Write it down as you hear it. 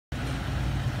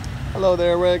Hello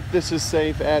there, Rick. This is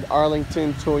Safe at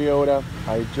Arlington Toyota.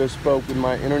 I just spoke with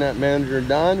my internet manager,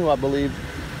 Don, who I believe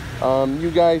you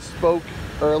guys spoke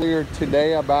earlier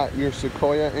today about your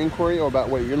Sequoia inquiry, or about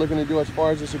what you're looking to do as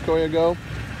far as the Sequoia go.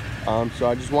 So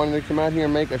I just wanted to come out here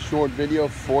and make a short video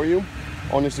for you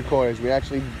on the Sequoias. We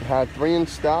actually have 3 in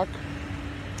stock.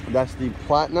 That's the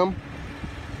Platinum.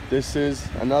 This is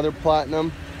another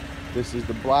Platinum. This is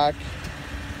the black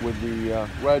with the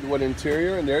redwood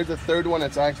interior, and there's a third one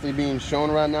that's actually being shown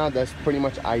right now that's pretty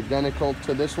much identical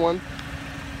to this one.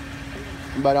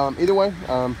 But either way,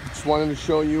 just wanted to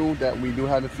show you that we do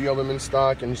have a few of them in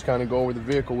stock and just kind of go over the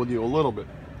vehicle with you a little bit.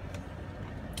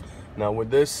 Now with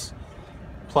this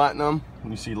Platinum,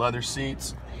 you see leather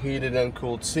seats, heated and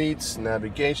cooled seats,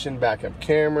 navigation, backup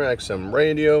camera, XM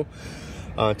radio,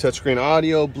 touchscreen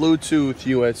audio, Bluetooth,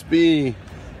 USB.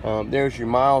 There's your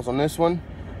miles on this one,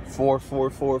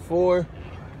 4444.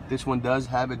 This one does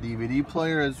have a DVD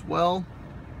player as well,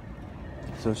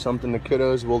 so something the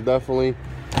kiddos will definitely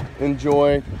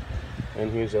enjoy.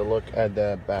 And here's a look at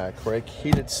that back, right?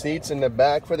 Heated seats in the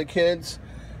back for the kids.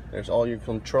 There's all your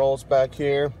controls back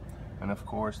here, and of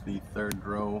course the third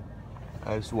row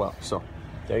as well. So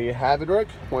there you have it, Rick.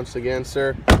 Once again,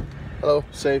 sir, hello,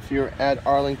 Safe here at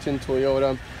Arlington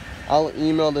Toyota. I'll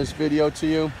email this video to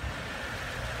you.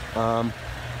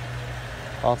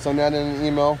 I'll send that in an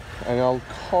email, and I'll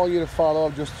call you to follow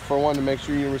up just for one to make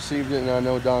sure you received it. And I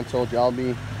know Don told you I'll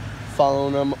be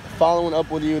following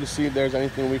up with you to see if there's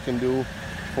anything we can do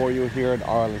for you here at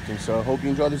Arlington. So I hope you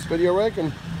enjoyed this video, Rick,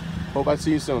 and hope I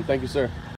see you soon. Thank you, sir.